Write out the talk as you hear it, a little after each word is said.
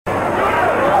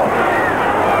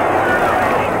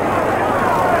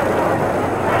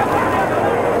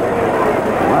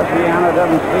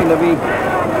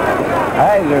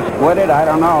squinted. I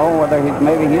don't know whether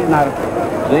maybe he's not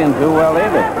seeing too well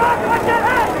either.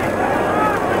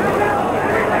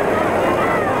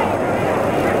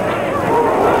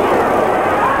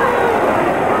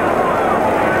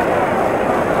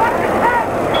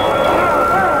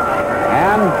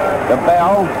 The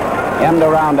bell, end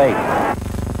of round 8.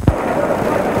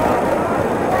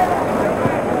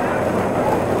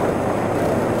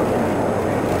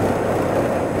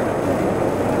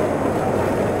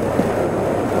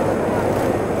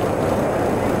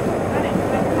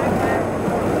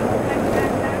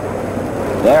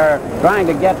 They're trying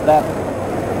to get that,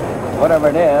 whatever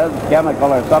it is,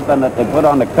 chemical or something that they put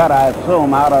on the cut, I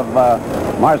assume, out of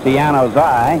Marciano's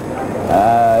eye.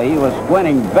 He was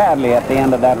squinting badly at the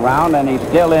end of that round, and he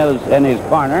still is in his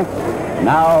corner.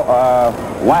 Now,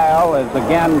 Weil is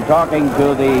again talking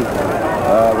to the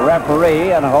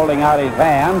referee and holding out his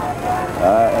hand.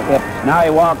 Now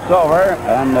he walks over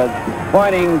and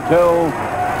pointing to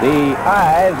the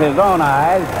eyes, his own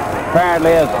eyes,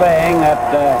 apparently is saying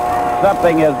that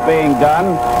something is being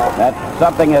done, that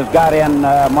something has got in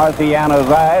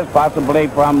Marciano's eyes, possibly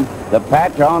from the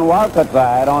patch on Walcott's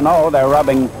eye. I don't know. They're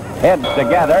rubbing heads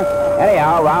together.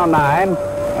 Anyhow, round 9,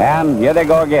 and here they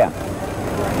go again.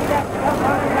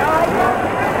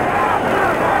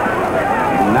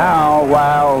 Now,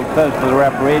 Weil says to the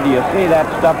referee, do you see that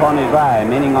stuff on his eye,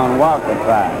 meaning on Walcott's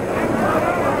eye?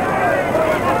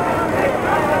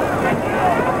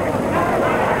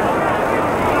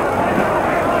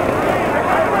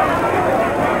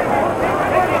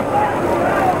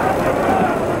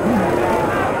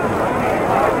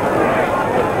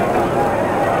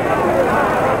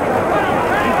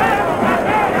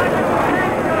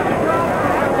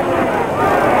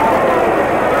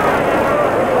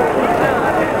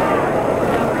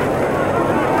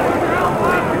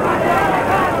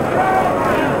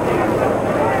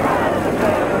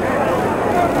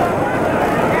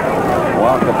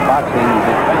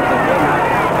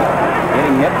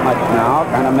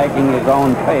 Making his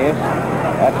own pace.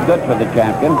 That's good for the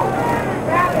champion.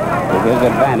 To his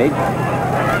advantage.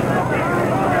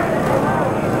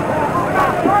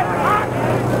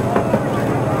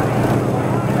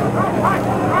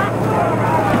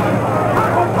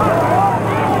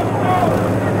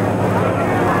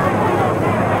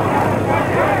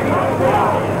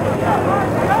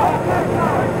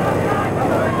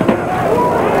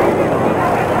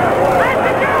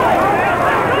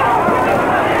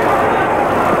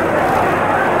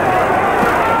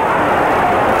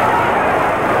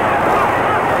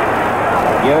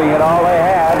 Giving it all they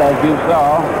had, as you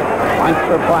saw, punch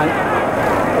for punch,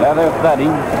 leather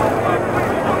thudding.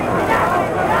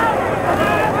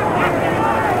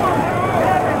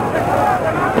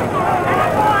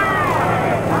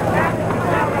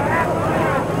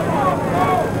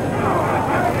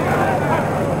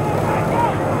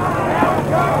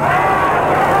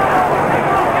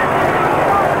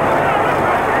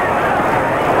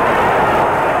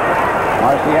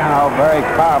 Marciano very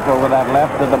powerful with that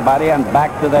left to the body and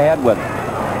back to the head with it.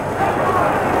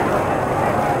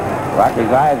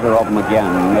 Rocky's eyes are open again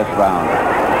in this round.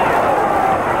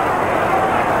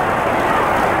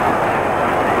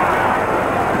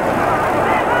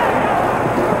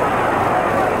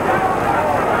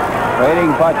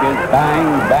 Trading punches,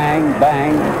 bang, bang,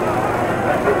 bang.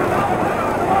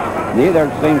 Neither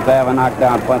seems to have a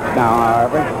knockdown punch now,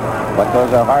 however, but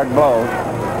those are hard blows.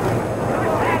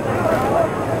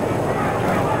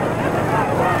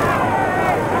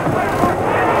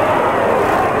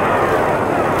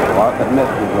 Walcott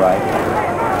missed his right.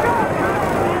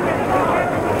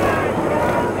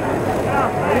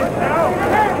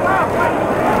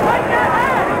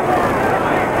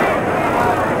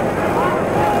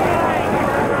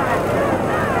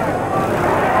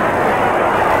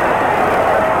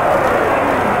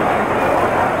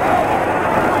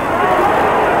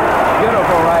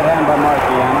 Beautiful right hand by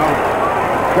Marciano.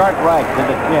 Short right to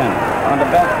the chin. One of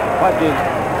the best punches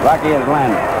Rocky has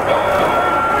landed.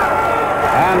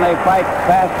 And they fight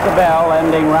past the bell,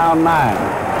 ending round 9.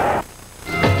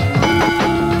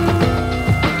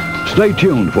 Stay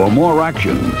tuned for more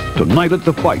action tonight at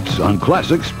the fights on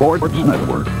Classic Sports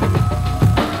Network.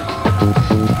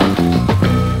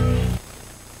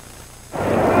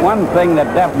 One thing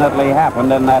that definitely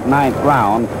happened in that 9th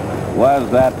round was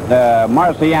that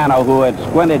Marciano, who had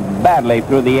squinted badly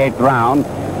through the 8th round,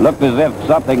 looked as if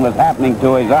something was happening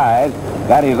to his eyes,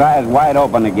 got his eyes wide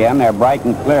open again. They're bright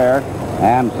and clear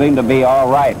and seemed to be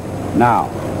all right now.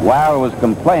 Weil was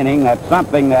complaining that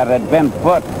something that had been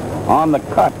put on the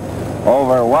cut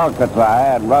over Walcott's eye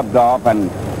had rubbed off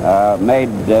and made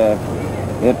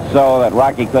it so that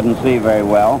Rocky couldn't see very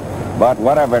well. but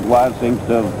whatever it was seems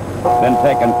to have been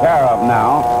taken care of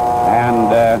now.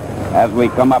 And as we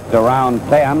come up to round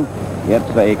 10,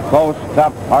 it's a close,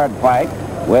 tough, hard fight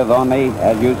with only,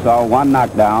 as you saw, one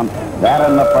knockdown. That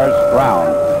in the first round.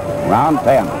 Round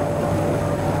 10.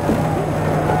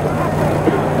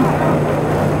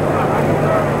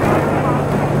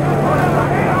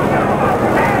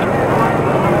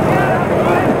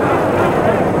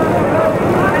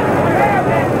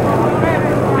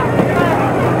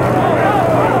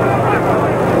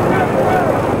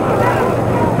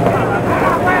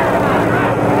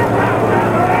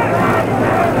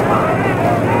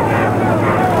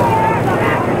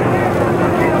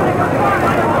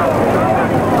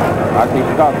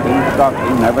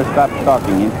 Stalking, never stopped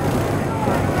stalking him.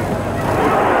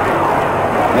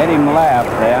 Made him laugh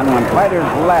then. When fighters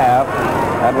laugh,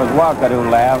 that was Walcott who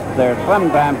laughed, they're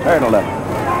sometimes hurtled it.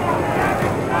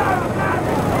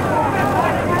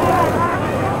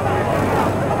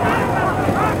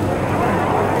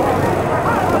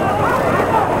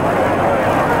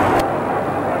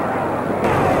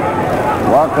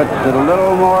 Walcott's a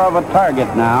little more of a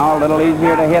target now, a little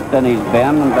easier to hit than he's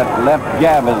been. That left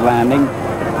jab is landing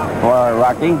for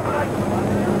Rocky.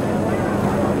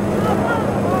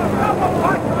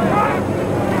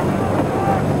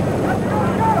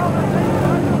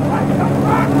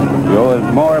 Joe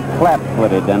is more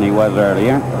flat-footed than he was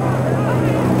earlier.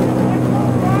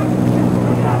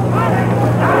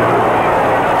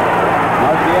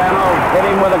 Marciano hit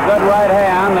him with a good right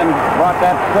hand and brought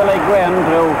that silly grin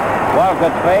to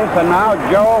Walcott's face, and now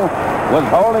Joe was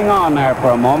holding on there for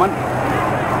a moment.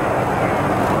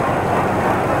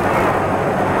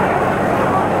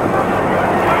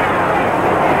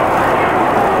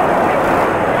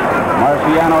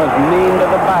 Marciano is mean to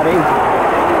the body.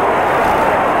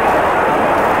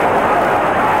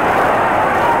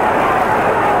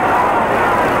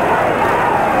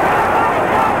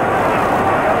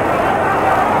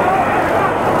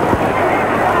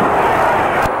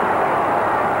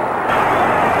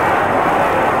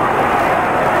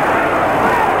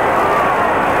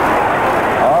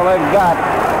 All they've got.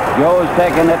 Joe's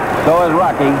taking it, so is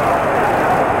Rocky.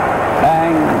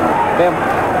 Bang, biff,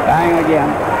 bang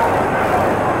again.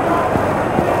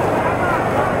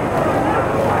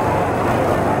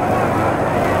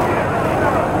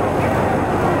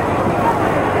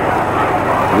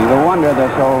 No wonder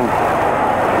this old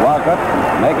Walcott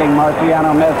making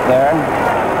Marciano miss there.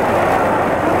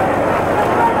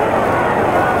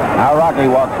 Now Rocky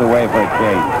walks away for a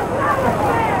change.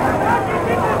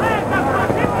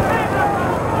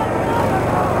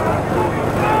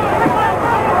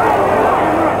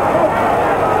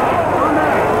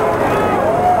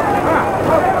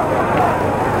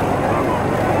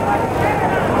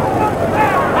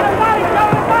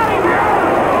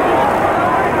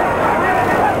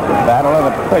 Battle of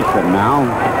attrition now.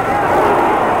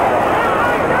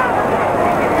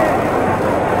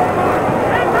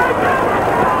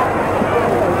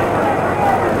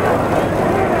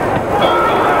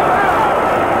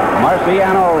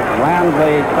 Marciano lands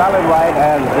a solid right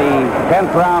as the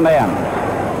 10th round ends.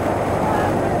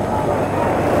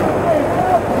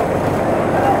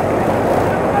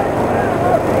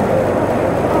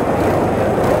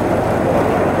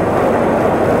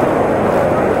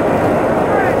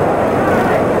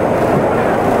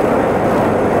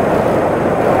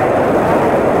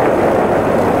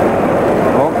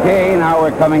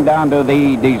 We're coming down to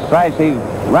the decisive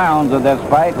rounds of this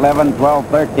fight, 11, 12,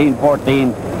 13,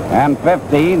 14, and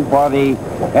 15 for the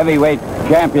heavyweight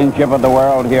championship of the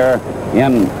world here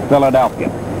in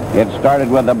Philadelphia. It started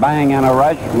with a bang and a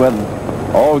rush with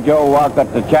old Joe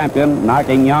Walcott, the champion,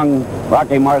 knocking young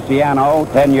Rocky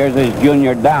Marciano, 10 years his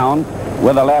junior, down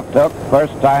with a left hook.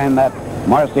 First time that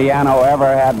Marciano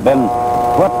ever had been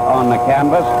put on the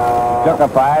canvas. Took a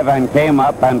 5 and came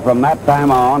up, and from that time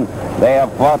on, they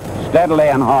have fought steadily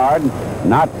and hard,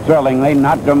 not thrillingly,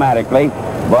 not dramatically,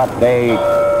 but a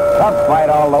tough fight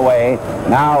all the way.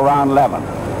 Now round 11.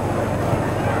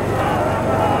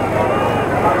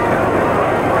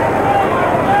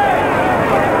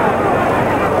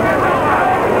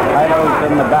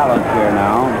 Titles in the balance here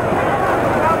now.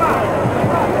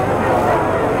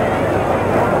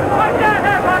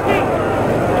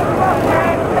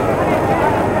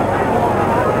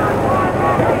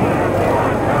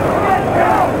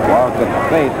 Walcott's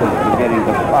face is beginning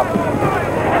to puff.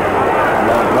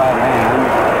 Those right hand.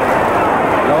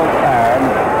 So tired.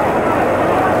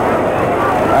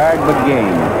 Tired but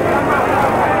game.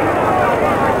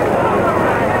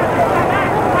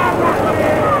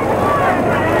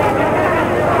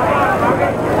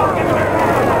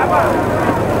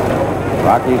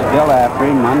 Rocky's still after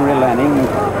him, unrelenting.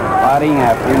 prodding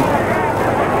after him.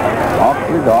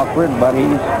 Awkward, but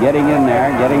he's getting in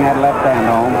there, getting that left hand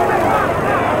home.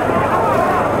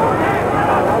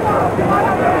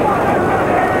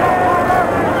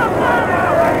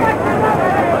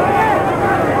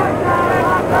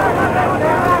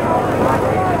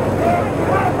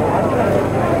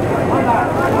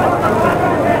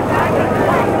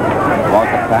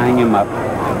 Walker tying him up.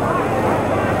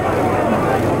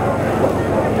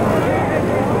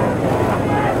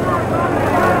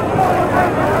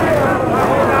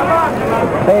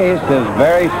 Pace is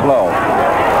very slow.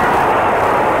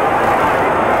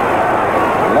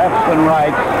 Lefts and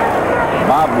rights,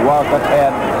 Bob Walcott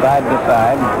head side to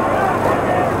side.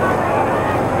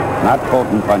 Not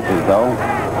potent punches though.